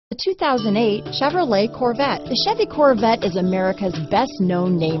2008 Chevrolet Corvette. The Chevy Corvette is America's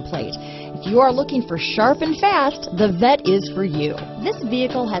best-known nameplate. If you are looking for sharp and fast, the Vette is for you. This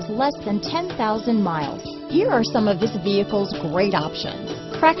vehicle has less than 10,000 miles. Here are some of this vehicle's great options: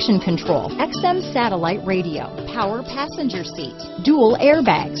 traction control, XM satellite radio, power passenger seat, dual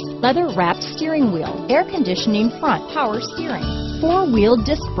airbags, leather-wrapped steering wheel, air conditioning front, power steering, four-wheel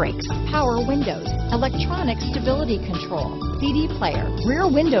disc brakes, power windows, electronic stability control, CD player,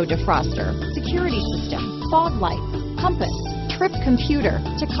 rear window defroster, security system, fog lights, compass, trip computer,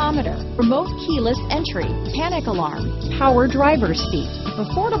 tachometer, remote keyless entry, panic alarm, power driver's seat. If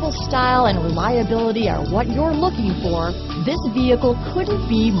affordable style and reliability are what you're looking for, this vehicle couldn't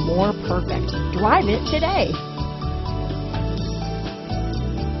be more perfect. Drive it today.